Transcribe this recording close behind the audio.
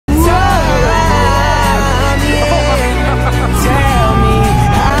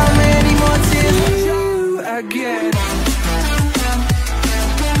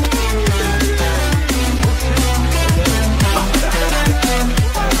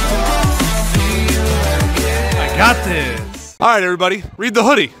All right, everybody, read the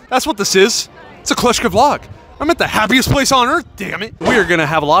hoodie. That's what this is. It's a Kleschka vlog. I'm at the happiest place on earth, damn it. We are gonna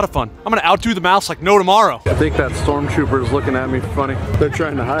have a lot of fun. I'm gonna outdo the mouse like no tomorrow. I think that stormtrooper is looking at me funny. They're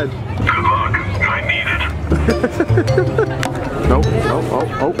trying to hide. Good luck, I need it. Nope,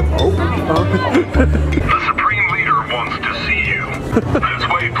 oh. The Supreme Leader wants to see you. This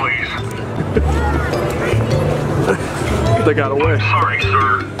way, please. They got away. Sorry,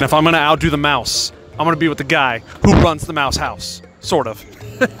 sir. And if I'm gonna outdo the mouse, I'm gonna be with the guy who runs the mouse house. Sort of.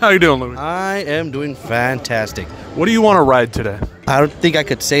 How you doing, Louis? I am doing fantastic. What do you want to ride today? I don't think I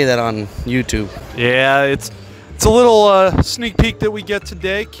could say that on YouTube. Yeah, it's a little sneak peek that we get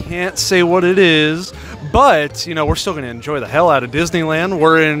today. Can't say what it is, but you know we're still gonna enjoy the hell out of Disneyland.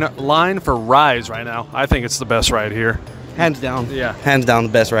 We're in line for Rise right now. I think it's the best ride here. Hands down. Yeah. Hands down the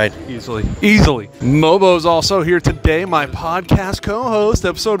best ride. Easily. Mobo's also here today, my podcast co-host.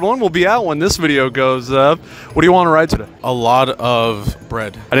 Episode 1 will be out when this video goes up. What do you want to ride today? A lot of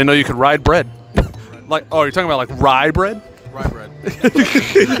bread. I didn't know you could ride bread. Like, oh, you're talking about like rye bread? Rye bread.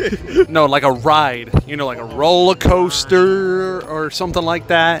 No, like a ride. You know, like a roller coaster or something like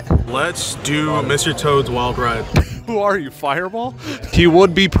that. Let's do Mr. Toad's Wild Ride. Who are you, Fireball? He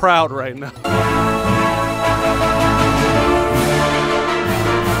would be proud right now.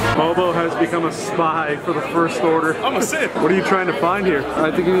 Mobo has become a spy for the First Order. I'm a Sith. What are you trying to find here? I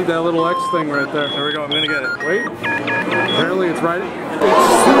think you need that little X thing right there. There we go, I'm gonna get it. Wait. Apparently it's right.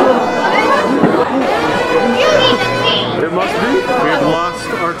 It must be. We have lost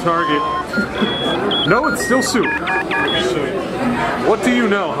our target. No, it's still soup. What do you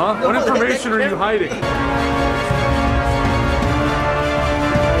know, huh? What information are you hiding?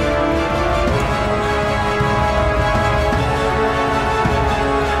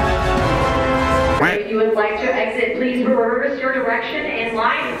 If you would like to exit, please reverse your direction in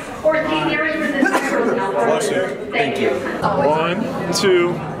line or see nearest resistance personnel. Thank you. 1,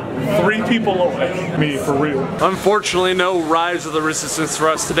 2, 3 people away. Me, for real. Unfortunately, no Rise of the Resistance for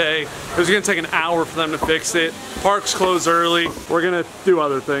us today. It was gonna take an hour for them to fix it. Park's closed early. We're gonna do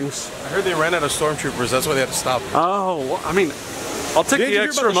other things. I heard they ran out of stormtroopers, that's why they had to stop. Oh, well, I mean, I'll take the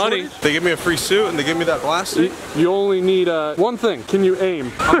extra money. They give me a free suit and they give me that blaster. You only need one thing. Can you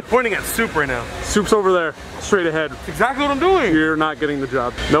aim? I'm pointing at Soup right now. Soup's over there, straight ahead. That's exactly what I'm doing. You're not getting the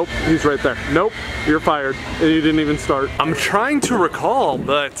job. Nope, he's right there. Nope, you're fired. And you didn't even start. I'm trying to recall,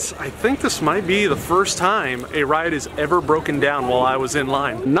 but I think this might be the first time a ride is ever broken down while I was in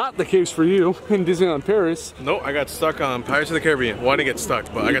line. Not the case for you in Disneyland Paris. Nope, I got stuck on Pirates of the Caribbean. Well, I didn't get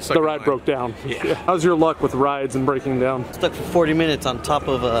stuck, but I got stuck. The ride broke down. Yeah. How's your luck with rides and breaking down? Stuck for 40 minutes on top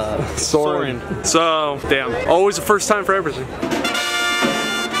of Soarin'. So, damn. Always a first time for everything.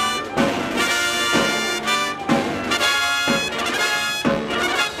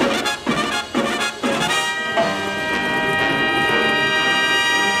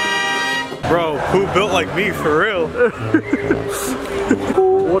 Bro, who built like me, for real?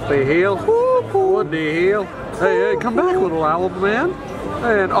 What the hell? What the hell? Hey, come back, little owl man.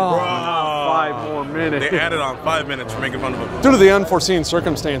 And, oh, 5 more minutes. They added on 5 minutes for making fun of them. Due to the unforeseen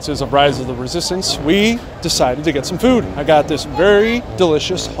circumstances of Rise of the Resistance, we decided to get some food. I got this very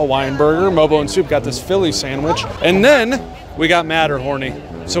delicious Hawaiian burger. Mobo and Soup got this Philly sandwich. And then we got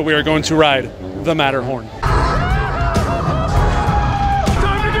Matterhorny. So we are going to ride the Matterhorn.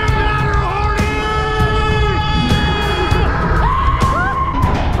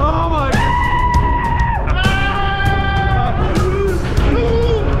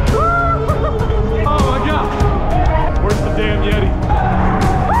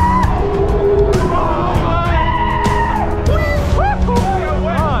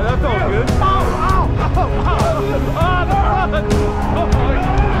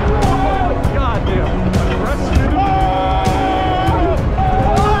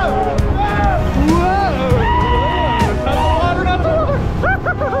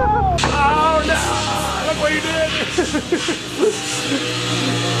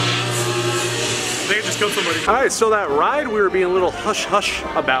 All right, so that ride we were being a little hush-hush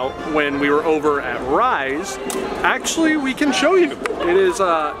about when we were over at Rise, actually we can show you. It is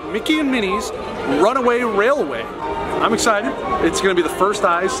Mickey and Minnie's Runaway Railway. I'm excited. It's gonna be the first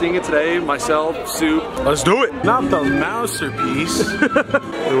eye seeing it today, myself, Soup. Let's do it. Not the mouserpiece.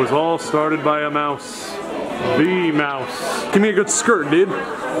 It was all started by a mouse. The mouse. Give me a good skirt, dude.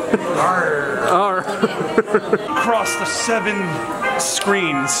 Arr. Across the 7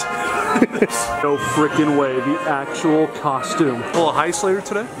 screens. No freaking way, the actual costume. A little heist later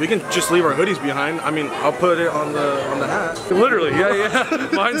today? We can just leave our hoodies behind. I mean, I'll put it on the hat. Literally, yeah.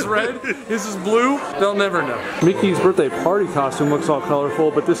 Mine's red, his is blue. They'll never know. Mickey's birthday party costume looks all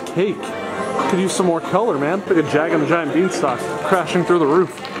colorful, but this cake could use some more color, man. Like a Jag and the Giant Beanstalk crashing through the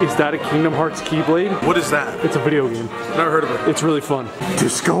roof. Is that a Kingdom Hearts Keyblade? What is that? It's a video game. Never heard of it. It's really fun.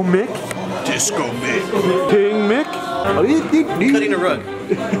 Disco Mick? Disco Mick. King Mick? Cutting a rug.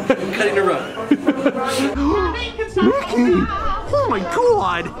 Cutting a rug. Mickey! Oh my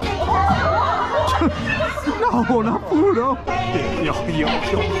god! No, not Pluto!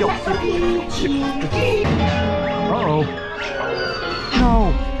 Uh-oh.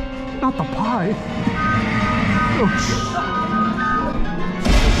 No, not the pie.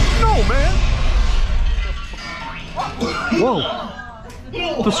 No, man! Whoa.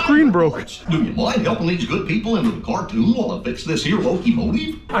 The screen broke. Do you mind helping these good people into the cartoon while I fix this here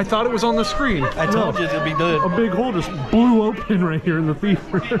locomotive? I thought it was on the screen. I told you it'd be good. A big hole just blew open right here in the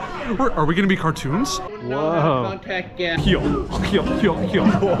theater. Are we gonna be cartoons? Whoa. Contact gas.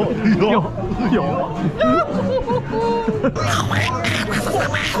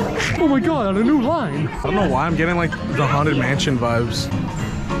 Oh my god, a new line. I don't know why I'm getting like the Haunted Mansion vibes.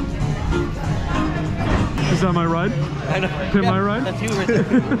 Is that my ride? I know. Am I right? That's you right there.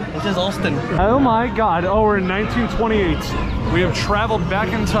 This is Austin. Oh my god. Oh, we're in 1928. We have traveled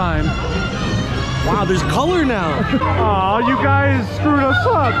back in time. Wow, there's color now. Aw, you guys screwed us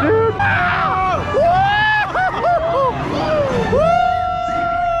up, dude.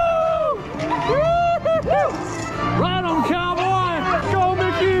 Ride on, cowboy! Go,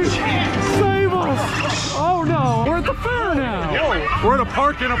 Mickey! Save us! Oh no, we're at the fair now. We're at a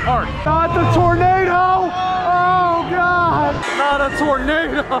park in a park. Not the tornado! Oh god! Not a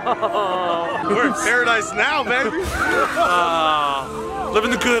tornado! We're in paradise now, baby. Living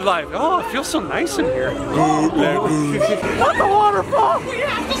the good life. Oh, it feels so nice in here. Not the waterfall! We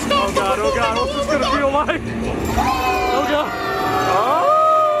have to stop! Oh god, what's this gonna feel like? Oh god.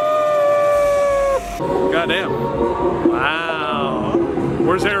 Oh! Goddamn. Wow.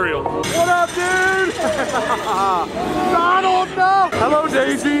 Where's Ariel? What up, dude? Donald, no! Hello,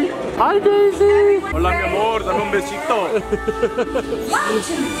 Daisy. Hi, Daisy. Hola, mi amor. Dame un besito. 1,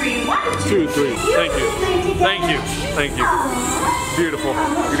 2, 3, 1, 2, 2, 3. Thank you. Thank you. Thank you. Beautiful.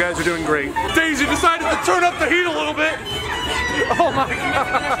 You guys are doing great. Daisy decided to turn up the heat a little bit. Oh my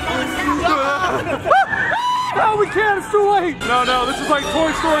god. No, we can't. It's too late. No. This is like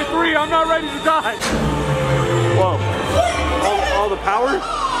Toy Story 3. I'm not ready to die. Whoa. All the power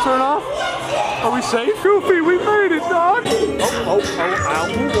turn off? Are we safe? Goofy, we made it, dog. Oh.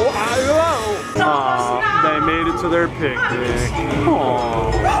 They made it to their picnic.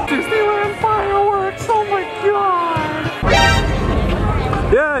 Aww. Disneyland fireworks. Oh my god.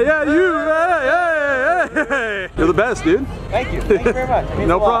 Yeah, you. Hey. You're the best, dude. Thank you very much.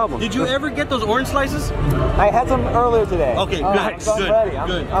 No problem. Did you ever get those orange slices? I had some earlier today. Okay, good. Nice. So I'm ready.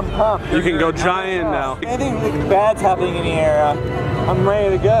 I'm pumped. You can go giant now. Anything bad's happening in here, I'm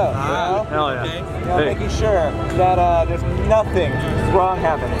ready to go. Hell yeah. Okay. Making sure that there's nothing wrong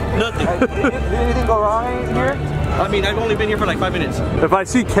happening. Nothing. Did anything go wrong in here? I mean, I've only been here for like 5 minutes. If I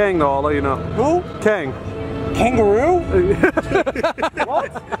see Kang, though, I'll let you know. Who? Kang. Kangaroo?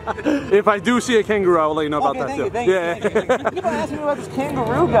 What? If I do see a kangaroo, I'll let you know about that too. Thank you. People asking me about this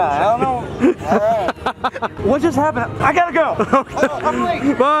kangaroo guy. I don't know. All right. What just happened? I gotta go. Okay. I'm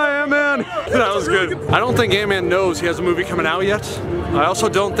late. Bye, Ant-Man. That was good. I don't think Ant-Man knows he has a movie coming out yet. I also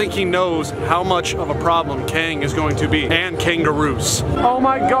don't think he knows how much of a problem Kang is going to be. And kangaroos. Oh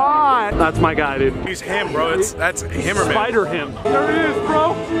my god. That's my guy, dude. He's him, bro. That's Hammerman. Spider him. There he is,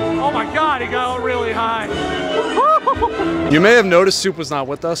 bro. Oh my god, he got really high. You may have noticed Soup was not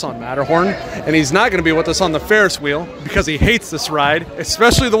with us on Matterhorn, and he's not going to be with us on the Ferris wheel because he hates this ride,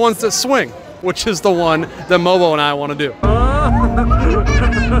 especially the ones that swing, which is the one that Mobo and I want to do.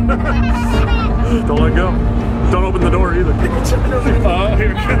 Don't let go. Don't open the door either. Here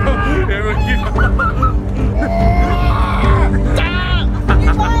we go. Here we go.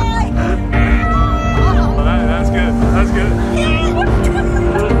 That's good. That's good.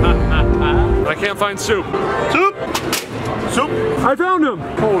 I can't find Soup. Soup! Soup! I found him!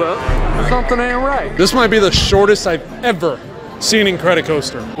 Hold up. Something ain't right. This might be the shortest I've ever seen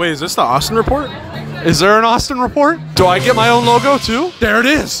Incredicoaster. Wait, is this the Austin report? Is there an Austin report? Do I get my own logo too? There it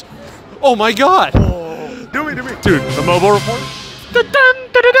is! Oh my god! Do me. Dude, the mobile report?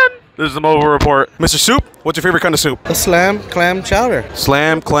 This is the mobile report. Mr. Soup, what's your favorite kind of soup? A slam clam chowder.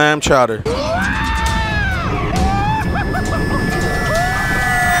 Slam clam chowder.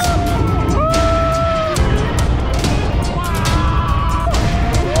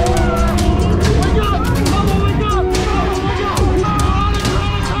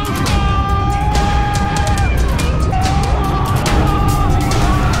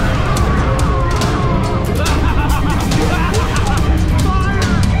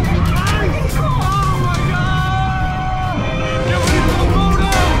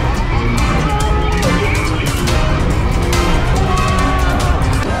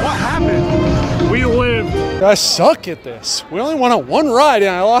 I suck at this. We only went on one ride and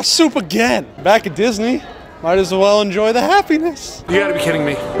I lost Soup again. Back at Disney, might as well enjoy the happiness. You gotta be kidding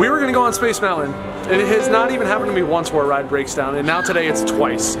me. We were gonna go on Space Mountain, and it has not even happened to me once where a ride breaks down, and now today it's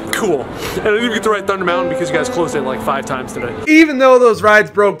twice. Cool. And I didn't even get to ride Thunder Mountain because you guys closed it like 5 times today. Even though those rides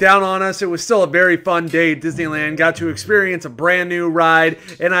broke down on us, it was still a very fun day at Disneyland. Got to experience a brand new ride,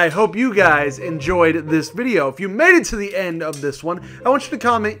 and I hope you guys enjoyed this video. If you made it to the end of this one, I want you to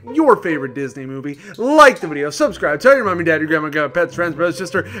comment your favorite Disney movie, like the video, subscribe, tell your mommy, dad, your grandma, grandpa, pets, friends, brother,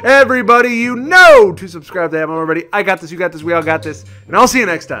 sister, everybody you know to subscribe if they haven't already. I got this, you got this, we all got this, and I'll see you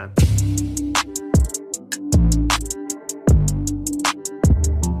next time.